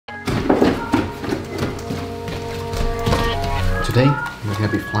Today, we're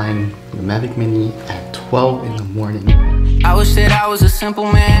gonna be flying the Mavic Mini at 12 in the morning. I wish that I was a simple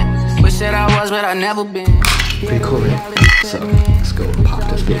man. Wish that I was, but I never been. Pretty cool, right? So, let's go pop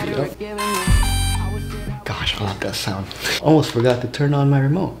this baby up. Gosh, I love that sound. Almost forgot to turn on my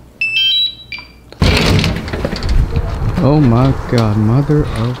remote. Oh my god, mother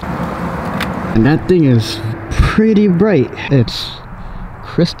of... And that thing is pretty bright. It's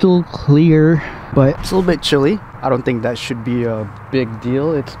crystal clear, but it's a little bit chilly. I don't think that should be a big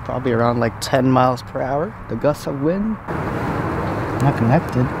deal. It's probably around like 10 miles per hour. The gusts of wind. Not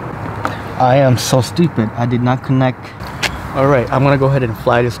connected. I am so stupid. I did not connect. Alright, I'm gonna go ahead and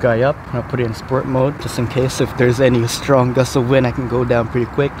fly this guy up. I'm gonna put it in sport mode just in case if there's any strong gusts of wind, I can go down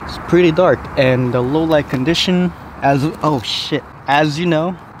pretty quick. It's pretty dark and the low light condition, as you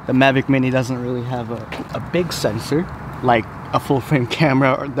know, the Mavic Mini doesn't really have a big sensor like a full frame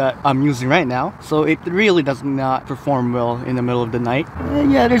camera that I'm using right now, so it really does not perform well in the middle of the night.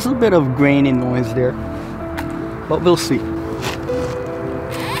 Yeah, there's a bit of grain and noise there, but we'll see.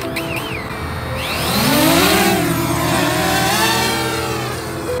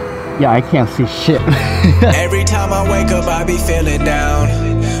 Yeah, I can't see shit. Every time I wake up, I be feeling down,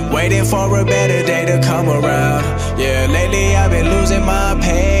 waiting for a better day to come around. Yeah, lately I've been losing my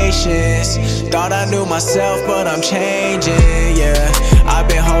patience. Thought I knew myself, but I'm changing. Yeah, I've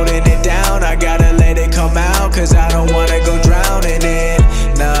been holding it down. I gotta let it come out, cause I don't wanna go drowning in.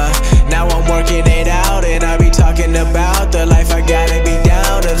 Nah, now I'm working it out, and I be talking about the life I gotta be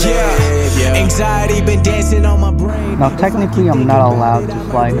down to live. Yeah, anxiety been dancing on my brain. Now technically I'm not allowed to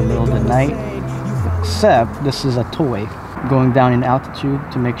fly in the middle of the night, except this is a toy. Going down in altitude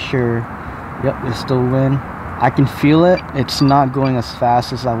to make sure, yep, there's still wind. I can feel it. It's not going as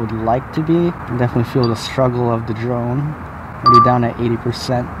fast as I would like to be. I can definitely feel the struggle of the drone. Already down at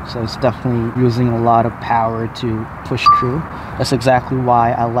 80%, so it's definitely using a lot of power to push through. That's exactly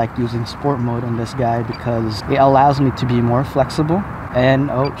why I like using sport mode on this guy, because it allows me to be more flexible. And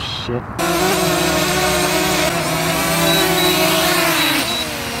oh shit.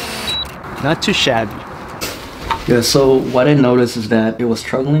 Not too shabby. Yeah, so what I noticed is that it was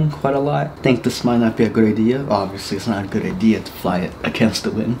struggling quite a lot. I think this might not be a good idea. Obviously, it's not a good idea to fly it against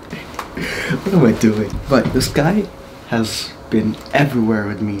the wind. What am I doing? But this guy has been everywhere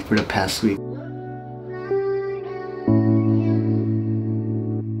with me for the past week.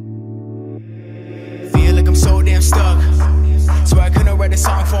 Feel like I'm so damn stuck. So I couldn't write a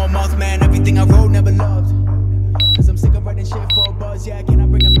song for a month, man. Everything I wrote never loved. Cause I'm sick of writing shit for a buzz. Yeah, can I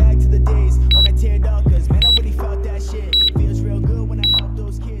bring it back to the days when I teared up? Cause man, I really felt that shit. Feels real good when I help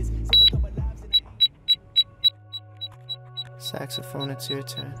those kids. Save a couple lives and saxophone, it's your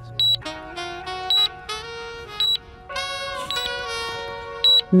turn.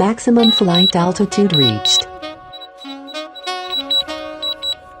 Maximum flight altitude reached.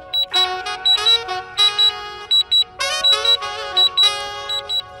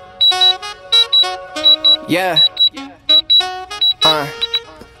 Yeah.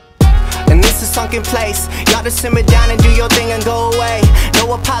 And this is sunken place. Y'all just simmer down and do your thing and go away.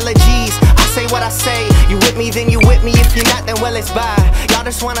 No apologies. I say what I say. You with me, then you with me. If you're not, then well, it's bye. Y'all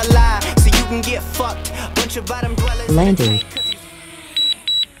just wanna lie so you can get fucked. Bunch of bottom dwellers. Landing.